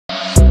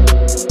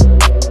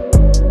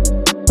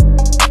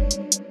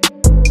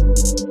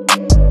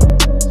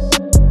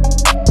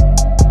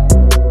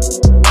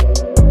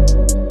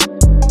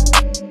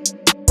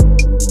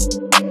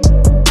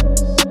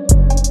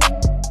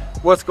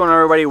What's going on,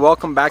 everybody?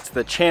 Welcome back to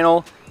the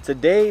channel.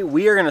 Today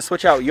we are going to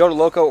switch out Yoda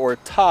Loco or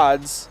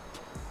Todd's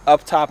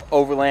UpTop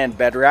Overland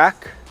Bedrack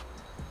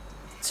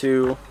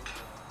to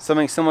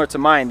something similar to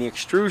mine, the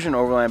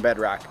XtrusionOverland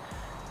Bedrack.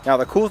 Now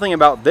the cool thing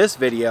about this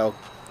video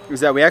is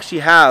that we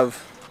actually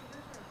have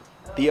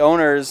the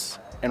owners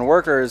and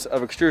workers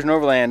of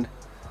XtrusionOverland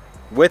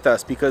with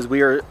us because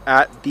we are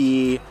at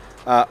the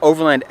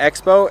Overland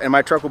Expo, and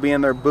my truck will be in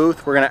their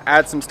booth. We're going to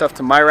add some stuff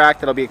to my rack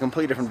that'll be a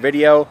completely different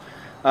video.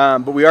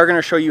 But we are going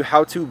to show you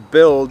how to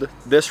build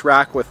this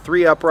rack with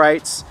 3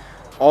 uprights,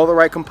 all the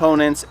right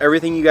components,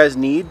 everything you guys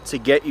need to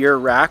get your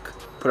rack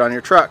put on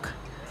your truck.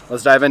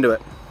 Let's dive into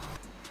it.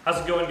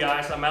 How's it going,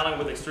 guys? I'm Alan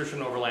with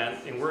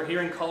XtrusionOverland, and we're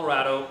here in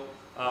Colorado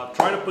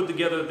trying to put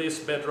together this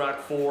Bedrack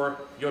for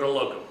Yoda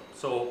Loco.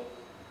 So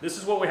this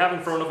is what we have in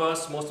front of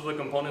us, most of the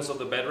components of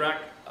the Bedrack.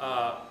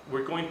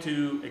 We're going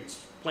to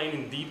explain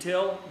in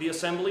detail the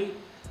assembly,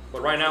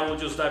 but right now we'll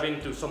just dive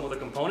into some of the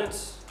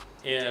components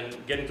and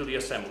get into the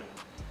assembly.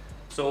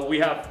 So we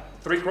have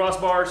 3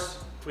 crossbars,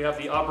 we have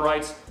the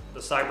uprights,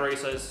 the side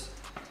braces,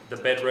 the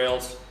bed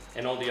rails,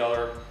 and all the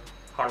other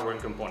hardware and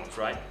components,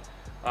 right?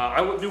 I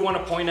do want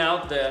to point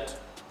out that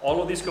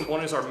all of these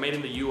components are made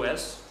in the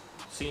US,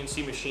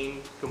 CNC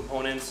machine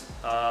components.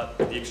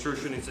 The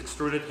extrusion is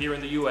extruded here in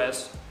the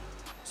US.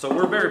 So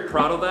we're very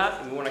proud of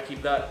that, and we want to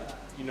keep that,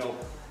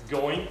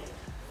 going.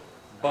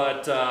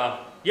 But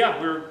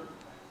yeah, we're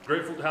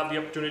grateful to have the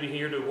opportunity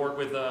here to work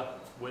with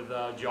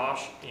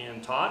Josh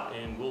and Todd,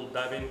 and we'll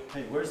dive in.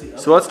 Hey, where's the other?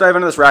 So let's dive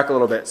into this rack a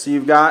little bit. So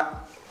you've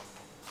got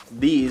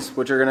these,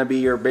 which are going to be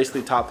your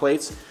basically top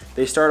plates.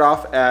 They start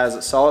off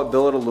as solid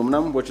billet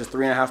aluminum, which is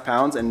 3.5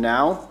 pounds, and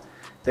now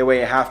they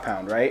weigh a ½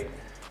 pound, right?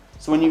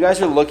 So when you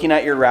guys are looking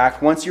at your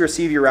rack, once you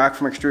receive your rack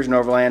from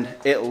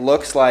XtrusionOverland, it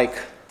looks like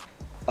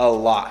a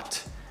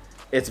lot.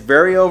 It's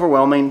very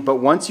overwhelming, but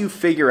once you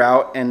figure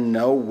out and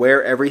know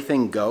where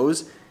everything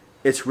goes,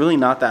 it's really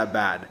not that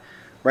bad.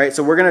 Right,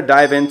 so we're going to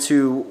dive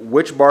into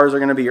which bars are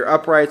going to be your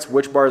uprights,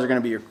 which bars are going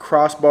to be your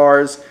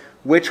crossbars,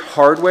 which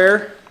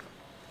hardware,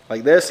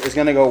 like this, is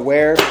going to go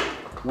where,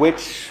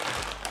 which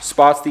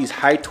spots these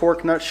high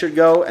torque nuts should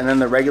go, and then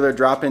the regular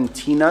drop-in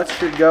T-nuts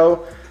should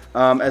go,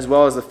 as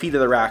well as the feet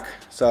of the rack.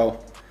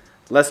 So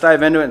let's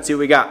dive into it and see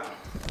what we got.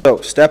 So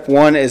step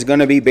 1 is going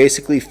to be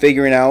basically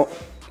figuring out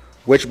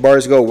which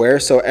bars go where.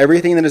 So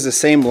everything that is the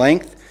same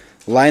length,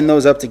 line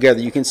those up together.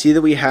 You can see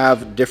that we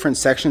have different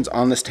sections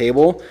on this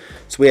table.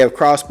 So we have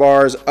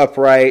crossbars,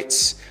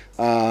 uprights,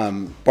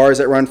 bars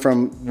that run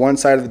from one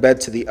side of the bed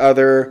to the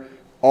other,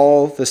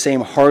 all the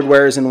same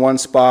hardwares in one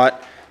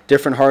spot,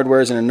 different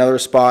hardwares in another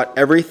spot.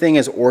 Everything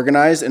is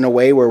organized in a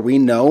way where we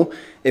know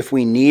if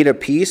we need a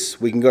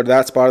piece, we can go to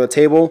that spot of the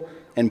table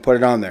and put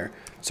it on there.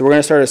 So we're going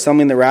to start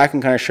assembling the rack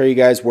and kind of show you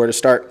guys where to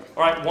start.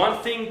 All right,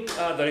 one thing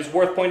that is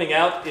worth pointing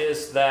out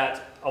is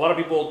that a lot of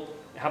people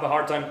have a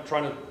hard time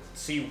trying to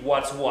see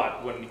what's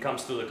what when it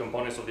comes to the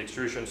components of the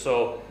extrusion.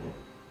 So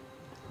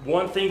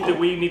one thing that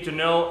we need to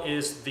know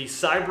is the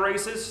side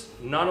braces,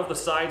 none of the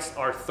sides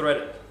are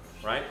threaded,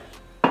 right?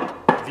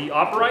 The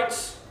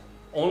uprights,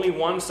 only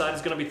one side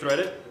is going to be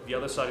threaded, the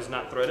other side is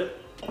not threaded.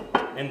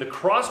 And the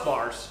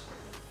crossbars,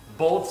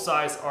 both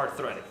sides are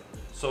threaded.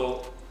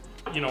 So,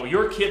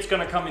 your kit's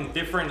going to come in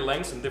different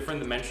lengths and different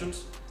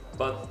dimensions,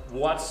 but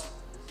what's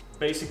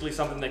basically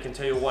something that can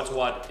tell you what's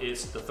what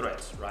is the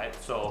threads, right?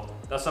 So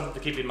that's something to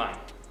keep in mind.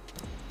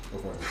 All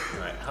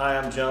right. Hi,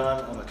 I'm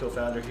John. I'm a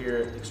co-founder here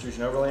at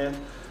XtrusionOverland.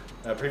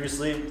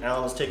 Previously,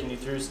 Alan was taking you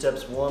through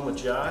steps 1 with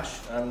Josh.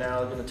 I'm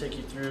now going to take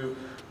you through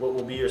what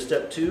will be your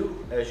step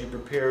 2 as you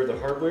prepare the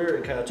hardware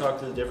and kind of talk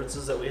through the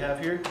differences that we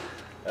have here.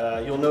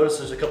 You'll notice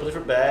there's a couple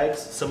different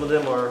bags. Some of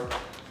them are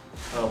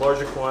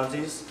larger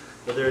quantities,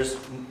 but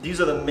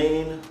these are the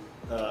main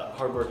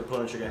hardware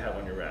components you're going to have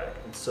on your rack.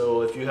 And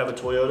so if you have a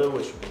Toyota,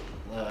 which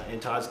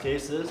in Todd's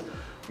case is,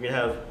 you're going to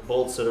have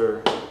bolts that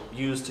are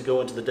used to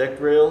go into the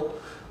deck rail.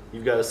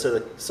 You've got a set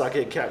of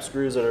socket cap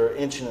screws that are 1.25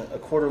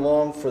 inches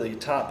long for the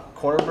top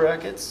corner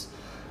brackets.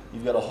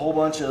 You've got a whole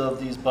bunch of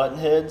these button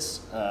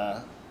heads,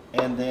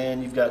 and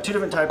then you've got 2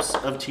 different types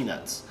of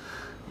T-nuts.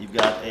 You've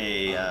got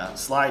a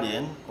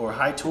slide-in or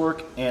high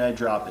torque and a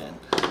drop-in,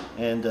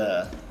 and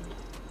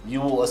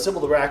you will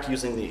assemble the rack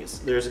using these.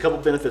 There's a couple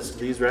benefits to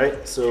these,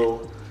 right?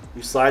 So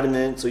you slide them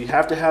in, so you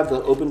have to have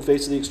the open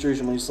face of the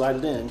extrusion when you slide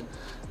it in,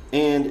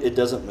 and it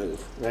doesn't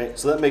move, right?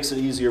 So that makes it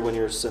easier when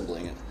you're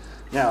assembling it.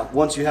 Now,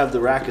 once you have the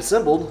rack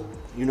assembled,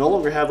 you no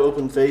longer have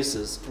open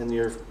faces, and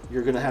you're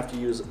going to have to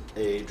use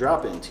a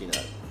drop-in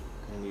T-nut,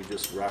 and you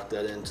just rock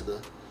that into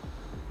the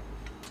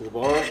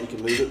bar. You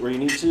can move it where you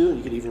need to.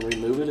 You can even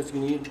remove it if you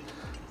need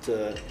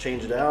to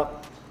change it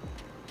out.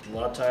 A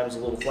lot of times, a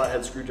little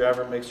flathead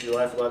screwdriver makes your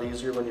life a lot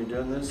easier when you're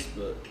doing this,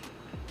 but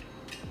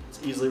it's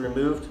easily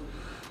removed.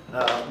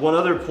 One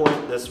other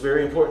point that's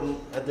very important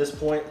at this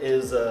point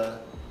is the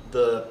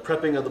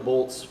prepping of the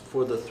bolts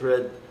for the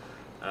thread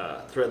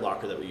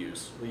locker that we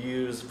use. We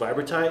use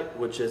Vibratite,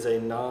 which is a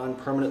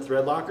non-permanent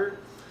thread locker,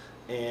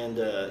 and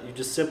you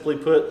just simply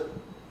put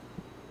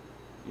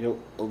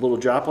a little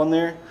drop on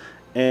there,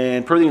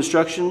 and per the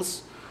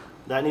instructions,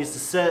 that needs to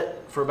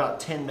set for about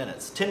 10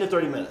 minutes, 10 to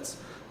 30 minutes.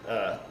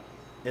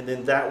 And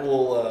then that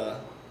will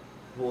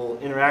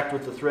interact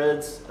with the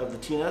threads of the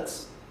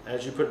T-nuts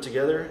as you put it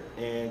together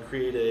and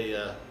create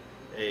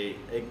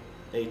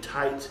a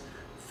tight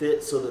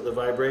fit so that the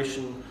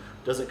vibration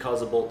doesn't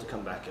cause a bolt to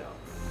come back out.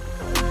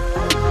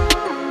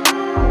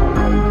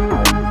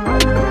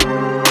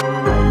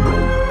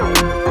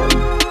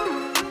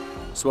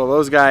 So while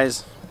those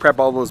guys prep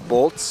all those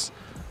bolts,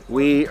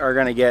 we are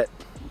going to get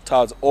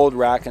Todd's old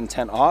rack and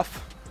tent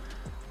off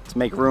to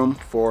make room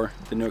for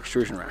the new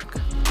extrusion rack.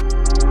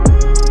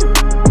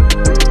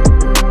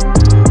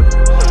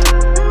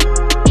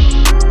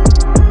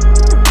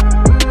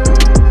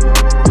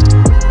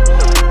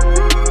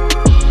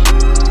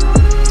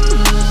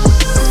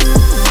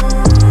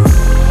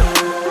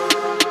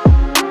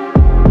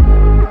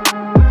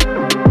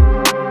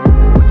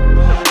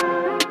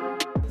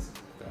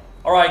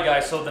 Alright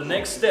guys, so the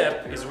next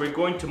step is we're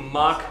going to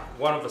mock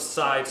one of the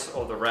sides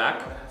of the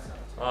rack.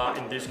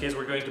 In this case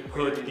we're going to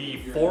put the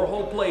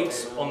 4-hole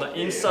plates on the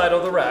inside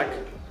of the rack.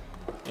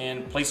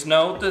 And please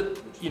note that,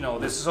 you know,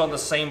 this is on the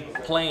same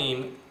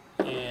plane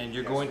and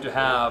you're going to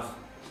have,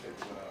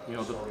 you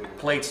know, the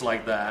plates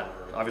like that.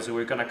 Obviously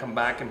we're going to come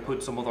back and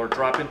put some of our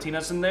drop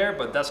antennas in there,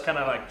 but that's kind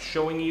of like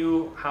showing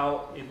you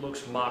how it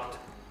looks mocked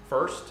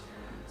first.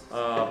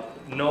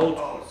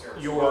 Note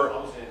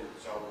your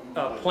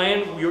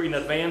plan in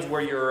advance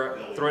where your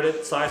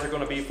threaded sides are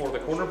going to be for the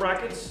corner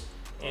brackets,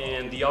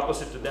 and the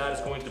opposite to that is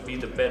going to be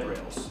the bed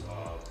rails.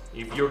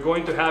 If you're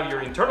going to have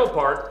your internal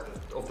part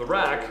of the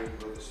rack,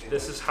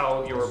 this is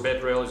how your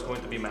bed rail is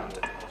going to be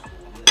mounted.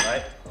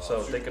 Right?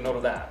 So take a note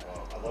of that.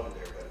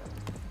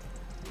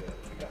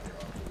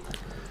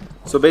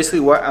 So basically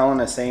what Alan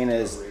is saying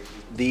is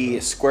the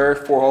square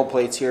 4-hole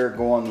plates here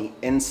go on the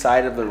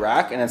inside of the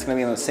rack and it's going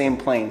to be on the same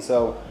plane.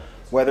 So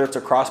whether it's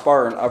a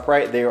crossbar or an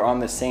upright, they are on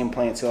the same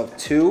plane. So you'll have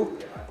 2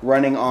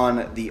 running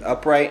on the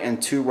upright and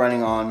 2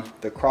 running on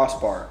the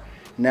crossbar.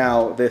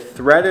 Now the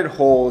threaded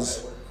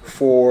holes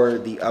for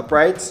the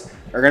uprights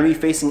are going to be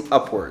facing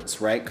upwards,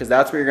 right? Because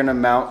that's where you're going to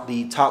mount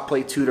the top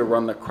plate 2 to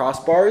run the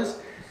crossbars.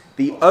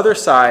 The other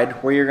side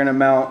where you're going to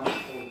mount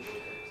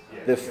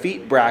the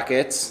feet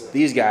brackets,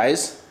 these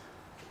guys,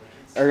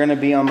 are going to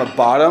be on the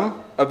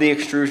bottom of the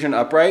extrusion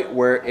upright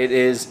where it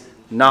is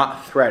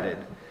not threaded.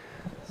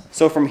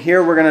 So from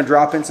here we're going to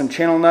drop in some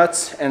channel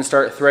nuts and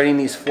start threading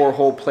these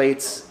 4-hole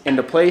plates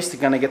into place to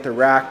kind of get the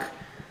rack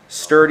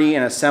sturdy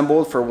and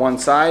assembled for one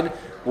side.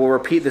 We'll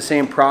repeat the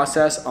same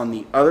process on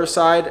the other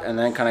side and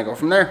then kind of go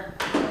from there.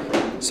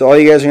 So all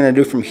you guys are going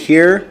to do from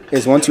here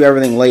is, once you have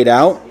everything laid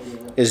out,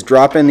 is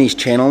drop in these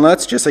channel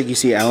nuts just like you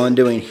see Alan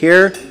doing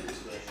here.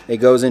 It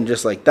goes in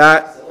just like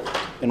that.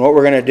 And what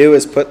we're going to do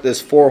is put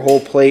this 4-hole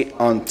plate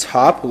on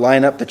top,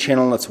 line up the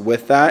channel nuts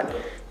with that,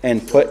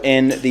 and put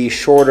in the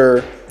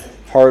shorter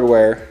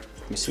hardware.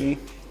 You see,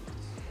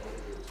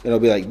 it'll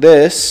be like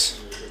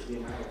this.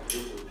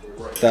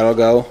 That'll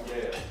go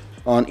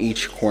on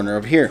each corner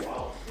of here.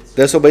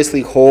 This will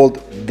basically hold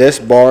this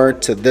bar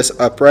to this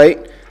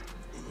upright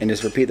and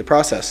just repeat the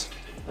process.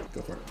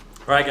 Go for it.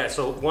 All right guys,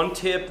 so one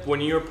tip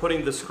when you're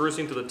putting the screws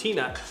into the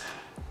T-nut,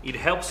 it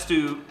helps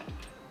to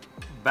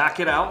back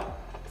it out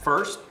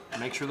first,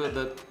 make sure that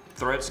the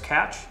threads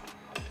catch.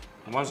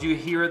 And once you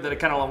hear that it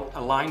kind of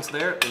aligns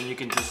there, then you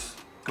can just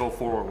go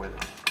forward with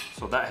it.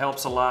 So that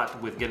helps a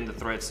lot with getting the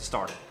threads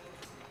started.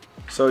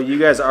 So you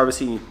guys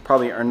obviously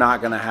probably are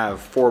not going to have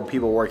 4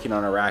 people working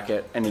on a rack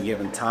at any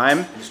given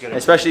time,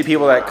 especially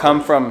people that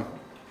come from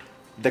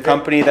the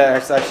company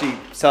that's actually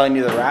selling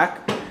you the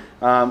rack.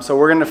 So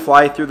we're going to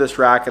fly through this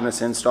rack and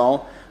this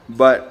install,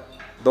 but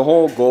the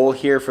whole goal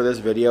here for this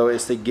video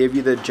is to give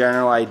you the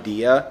general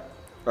idea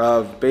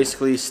of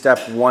basically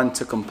step 1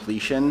 to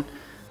completion,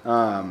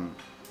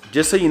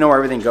 just so you know where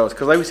everything goes.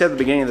 Because like we said at the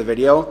beginning of the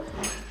video,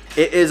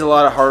 it is a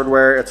lot of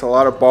hardware, it's a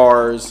lot of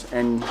bars,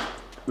 and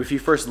if you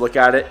first look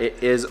at it,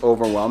 it is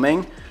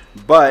overwhelming.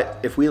 But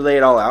if we lay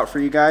it all out for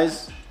you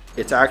guys,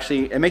 it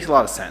makes a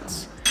lot of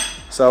sense.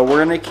 So we're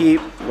gonna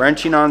keep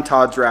wrenching on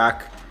Todd's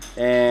rack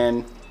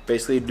and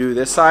basically do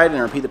this side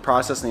and repeat the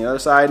process on the other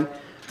side.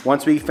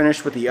 Once we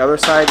finish with the other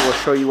side, we'll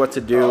show you what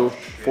to do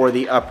for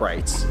the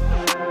uprights.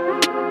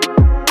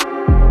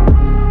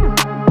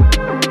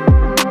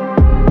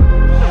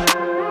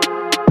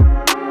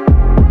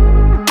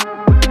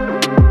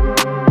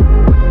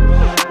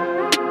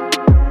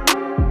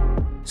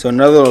 So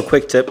another little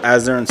quick tip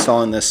as they're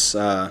installing this,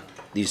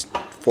 these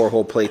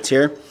 4-hole plates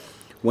here,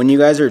 when you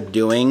guys are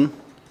doing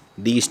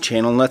these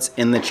channel nuts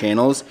in the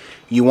channels,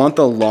 you want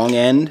the long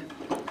end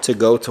to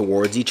go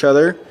towards each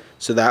other,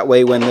 so that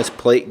way when this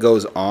plate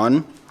goes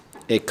on,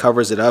 it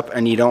covers it up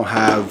and you don't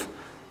have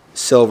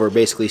silver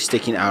basically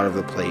sticking out of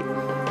the plate.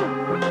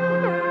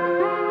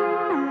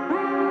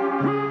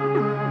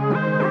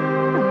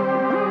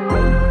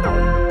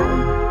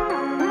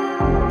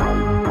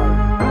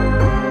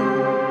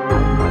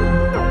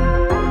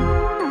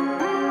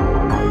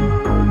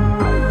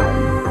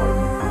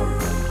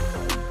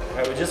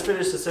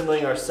 Finished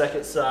assembling our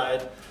second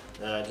side.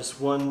 Just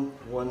one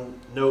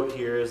note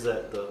here is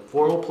that the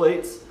 4-hole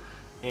plates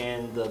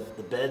and the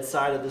bed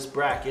side of this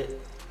bracket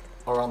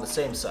are on the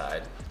same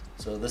side.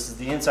 So this is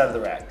the inside of the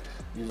rack.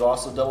 You've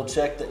also double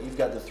checked that you've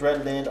got the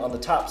threaded end on the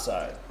top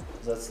side.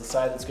 That's the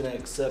side that's going to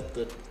accept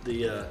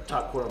the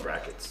top corner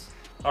brackets.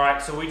 All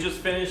right, so we just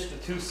finished the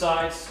two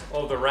sides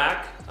of the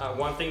rack.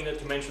 One thing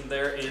to mention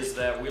there is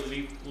that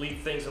we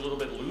leave things a little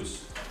bit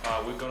loose.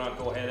 We're gonna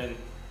go ahead and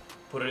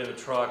put it in the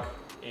truck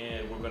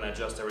and we're gonna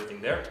adjust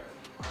everything there.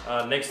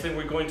 Next thing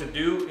we're going to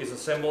do is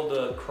assemble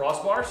the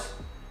crossbars.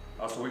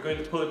 So we're going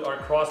to put our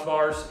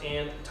crossbars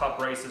and top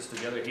braces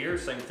together here.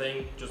 Same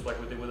thing, just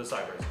like we did with the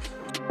side braces.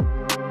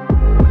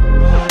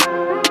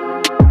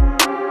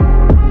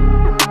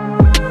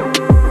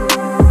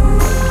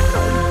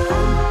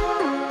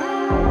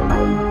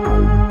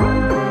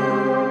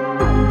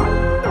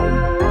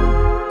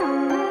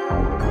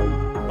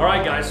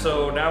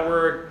 So now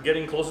we're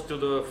getting closer to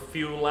the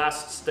few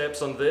last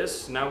steps on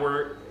this. Now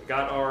we're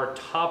got our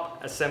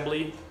top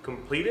assembly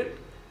completed.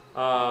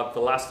 The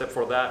last step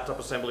for that top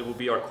assembly will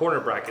be our corner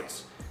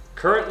brackets.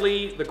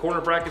 Currently, the corner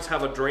brackets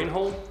have a drain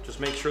hole. Just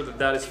make sure that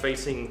that is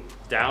facing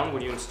down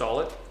when you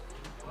install it.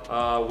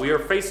 We are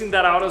facing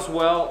that out as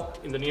well.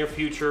 In the near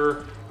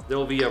future, there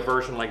will be a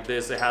version like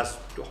this that has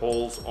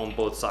holes on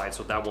both sides,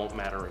 so that won't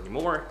matter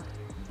anymore.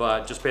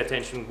 But just pay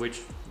attention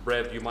which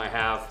rev you might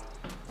have.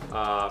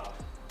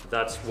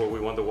 That's where we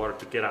want the water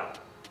to get out.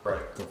 Right,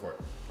 go for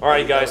it. All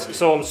right, guys,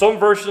 so on some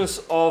versions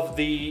of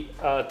the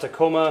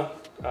Tacoma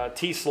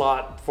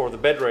T-slot for the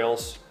bed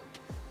rails,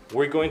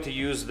 we're going to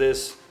use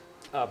this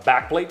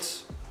back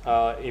plates.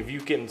 If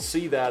you can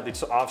see that,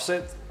 it's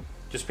offset.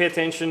 Just pay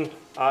attention.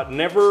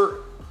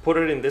 Never put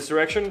it in this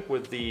direction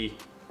with the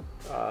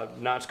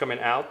notch coming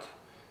out.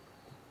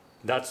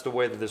 That's the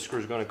way that the screw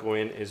is going to go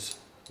is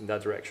in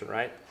that direction,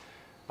 right?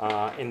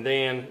 And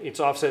then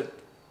it's offset,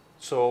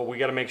 so we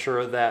got to make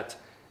sure that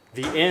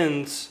the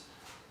ends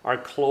are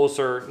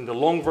closer. In the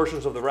long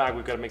versions of the rack,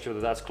 we've got to make sure that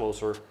that's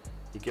closer.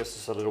 It gives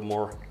us a little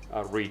more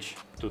reach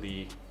to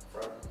the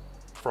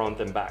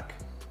front and back.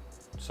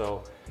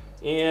 So,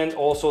 and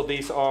also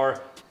these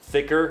are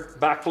thicker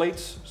back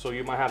plates, so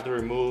you might have to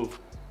remove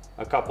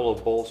a couple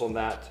of bolts on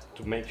that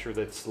to make sure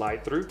that it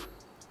slide through,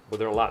 but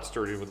they're a lot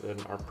sturdier than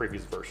our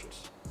previous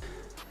versions.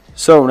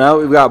 So now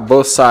we've got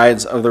both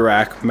sides of the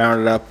rack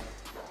mounted up,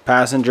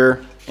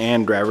 passenger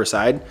and driver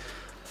side.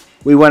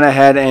 We went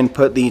ahead and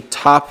put the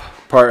top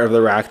part of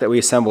the rack that we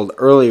assembled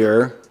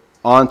earlier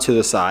onto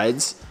the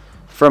sides.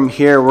 From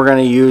here, we're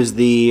going to use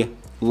the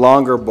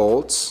longer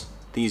bolts,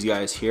 these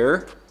guys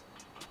here,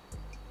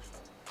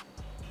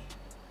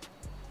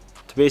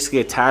 to basically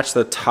attach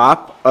the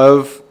top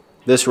of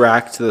this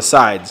rack to the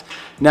sides.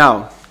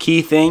 Now,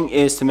 key thing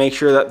is to make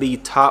sure that the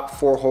top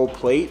 4-hole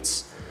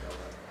plates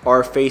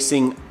are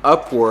facing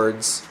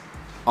upwards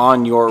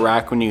on your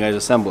rack when you guys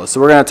assemble it. So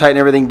we're going to tighten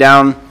everything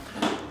down.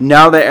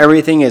 Now that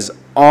everything is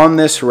on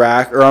this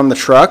rack or on the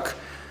truck,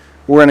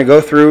 we're going to go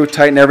through,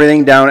 tighten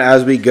everything down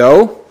as we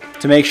go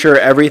to make sure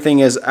everything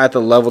is at the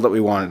level that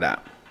we want it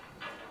at.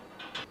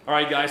 All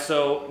right, guys,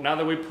 so now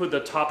that we put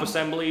the top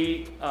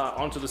assembly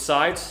onto the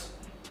sides,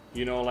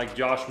 you know, like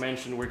Josh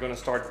mentioned, we're going to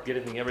start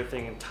getting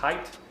everything in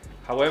tight.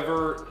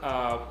 However,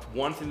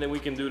 one thing that we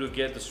can do to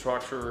get the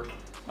structure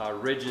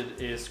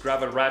rigid is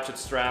grab a ratchet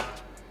strap,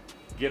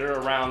 get it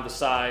around the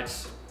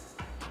sides,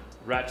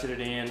 ratchet it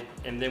in,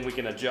 and then we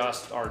can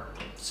adjust our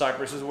side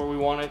braces where we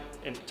want it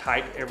and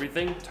tighten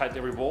everything, tighten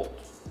every bolt.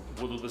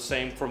 We'll do the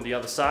same from the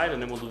other side,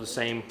 and then we'll do the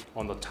same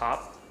on the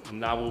top,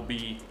 and that will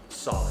be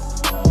solid.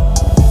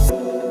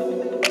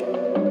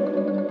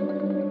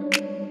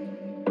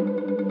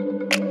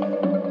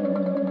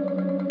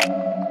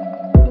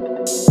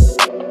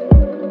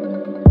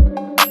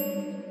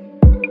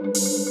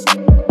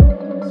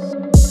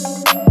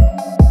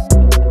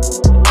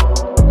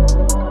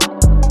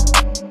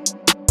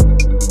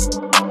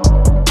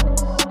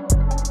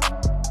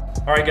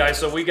 All right, guys,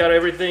 so we got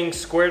everything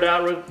squared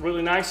out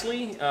really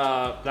nicely.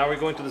 Now we're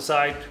going to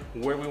decide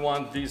where we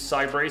want these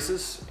side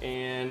braces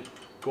and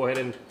go ahead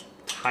and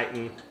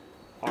tighten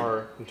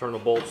our internal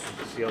bolts.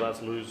 See how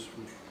that's loose.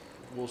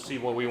 We'll see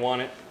where we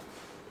want it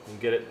and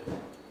get it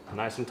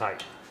nice and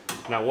tight.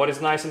 Now, what is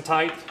nice and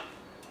tight?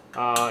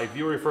 If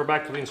you refer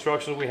back to the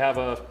instructions, we have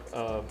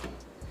a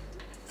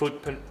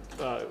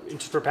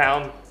inches per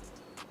pound.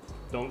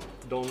 Don't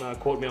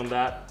quote me on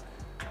that,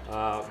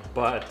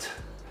 but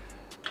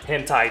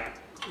hand tight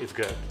is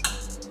good.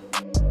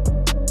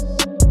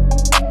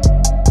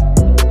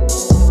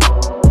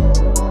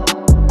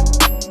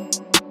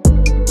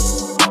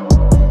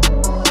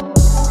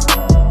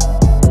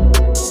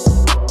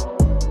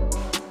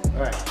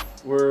 Alright,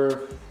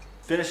 we're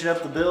finishing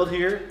up the build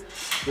here.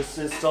 This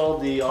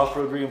installed the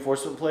off-road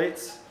reinforcement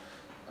plates.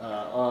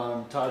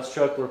 On Todd's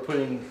truck we're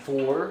putting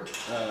 4.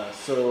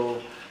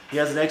 So he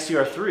has an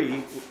XTR3,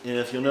 and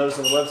if you'll notice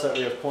on the website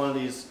we have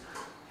quantities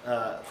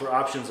for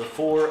options of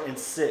 4 and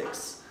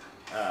 6.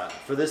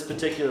 For this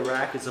particular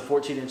rack, it's a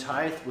 14-inch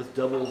height with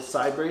double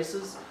side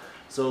braces.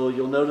 So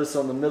you'll notice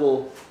on the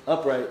middle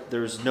upright,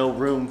 there's no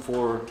room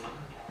for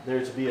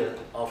there to be an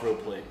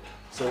off-road plate.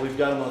 So we've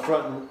got them on the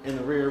front and in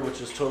the rear,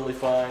 which is totally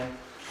fine.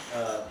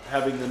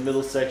 Having the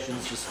middle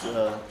sections just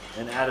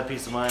an added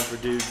peace of mind for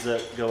dudes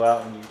that go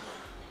out and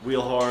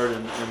wheel hard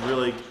and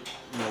really,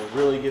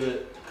 really give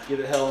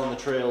it hell on the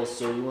trails.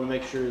 So you want to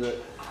make sure that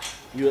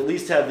you at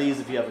least have these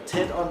if you have a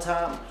tent on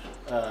top,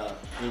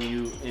 and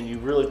you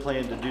really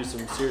plan to do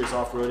some serious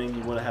off-roading.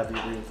 You want to have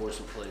these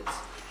reinforcement plates.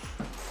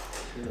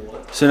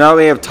 So now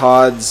we have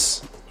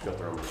Todd's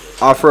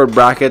off-road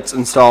brackets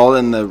installed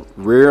in the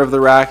rear of the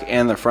rack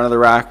and the front of the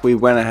rack. We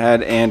went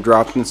ahead and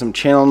dropped in some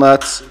channel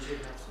nuts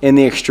in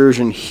the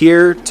extrusion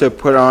here to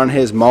put on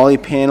his molly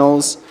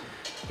panels.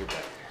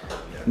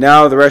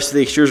 Now the rest of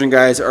the extrusion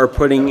guys are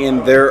putting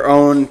in their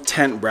own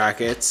tent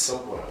brackets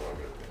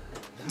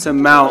to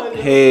mount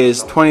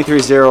his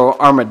 23-0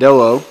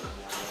 Armadillo.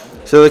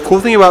 So the cool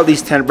thing about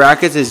these tent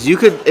brackets is you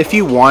could, if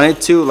you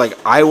wanted to, like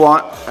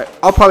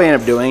I'll probably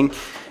end up doing,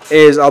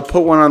 is I'll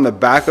put one on the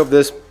back of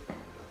this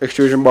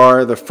extrusion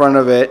bar, the front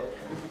of it,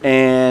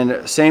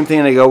 and same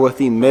thing to go with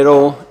the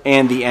middle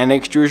and the end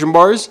extrusion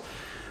bars.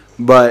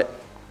 But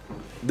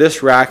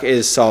this rack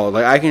is solid.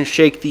 Like I can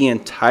shake the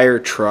entire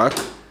truck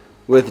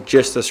with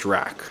just this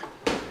rack.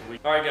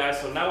 All right guys,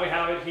 so now we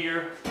have it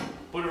here,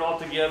 put it all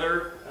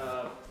together.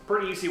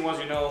 Pretty easy once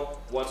you know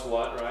what's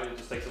what, right? It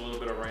just takes a little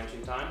bit of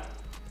wrenching time.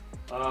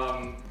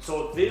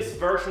 So this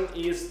version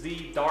is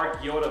the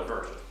Dark Yoda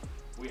version.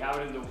 We have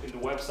it in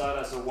the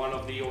website as one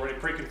of the already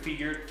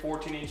pre-configured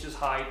 14 inches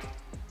height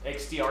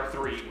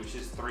XTR3, which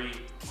is 3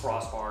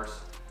 crossbars.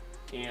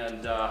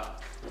 And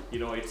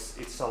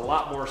it's a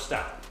lot more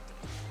stout.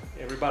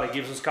 Everybody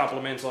gives us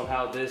compliments on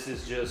how this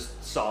is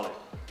just solid,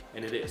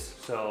 and it is.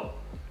 So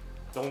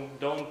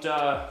don't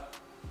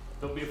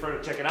be afraid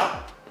to check it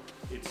out.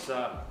 It's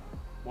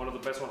one of the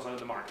best ones on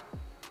the market.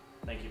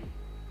 Thank you.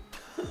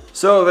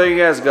 So there you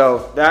guys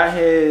go. That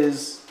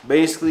is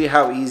basically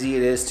how easy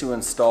it is to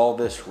install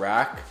this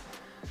rack.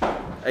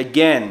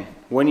 Again,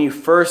 when you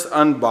first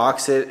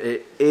unbox it,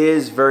 it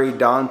is very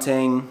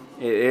daunting.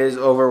 It is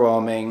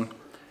overwhelming.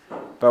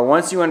 But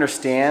once you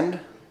understand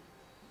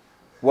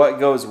what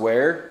goes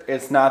where,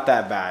 it's not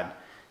that bad.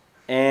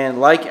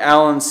 And like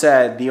Alan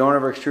said, the owner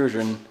of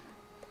Xtrusion,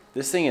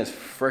 this thing is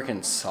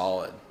freaking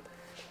solid.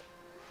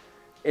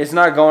 It's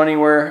not going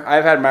anywhere.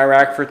 I've had my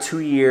rack for 2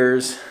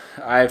 years.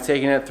 I've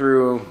taken it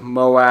through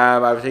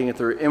Moab. I've taken it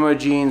through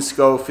Imogene,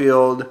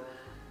 Schofield,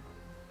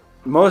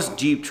 most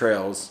Jeep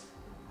trails,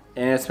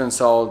 and it's been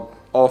solid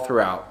all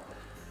throughout.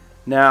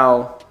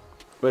 Now,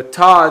 with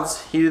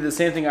Todd's, he did the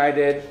same thing I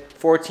did.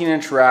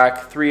 14-inch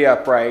rack, 3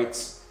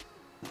 uprights,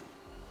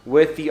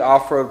 with the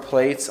off-road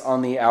plates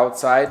on the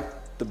outside,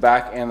 the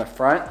back and the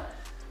front.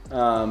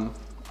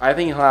 I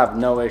think he'll have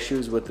no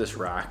issues with this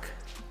rack,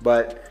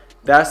 but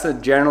that's the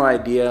general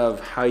idea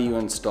of how you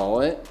install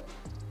it.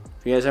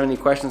 If you guys have any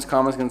questions,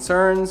 comments,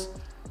 concerns,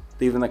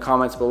 leave in the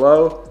comments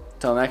below.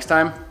 Till next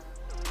time,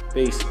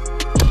 peace.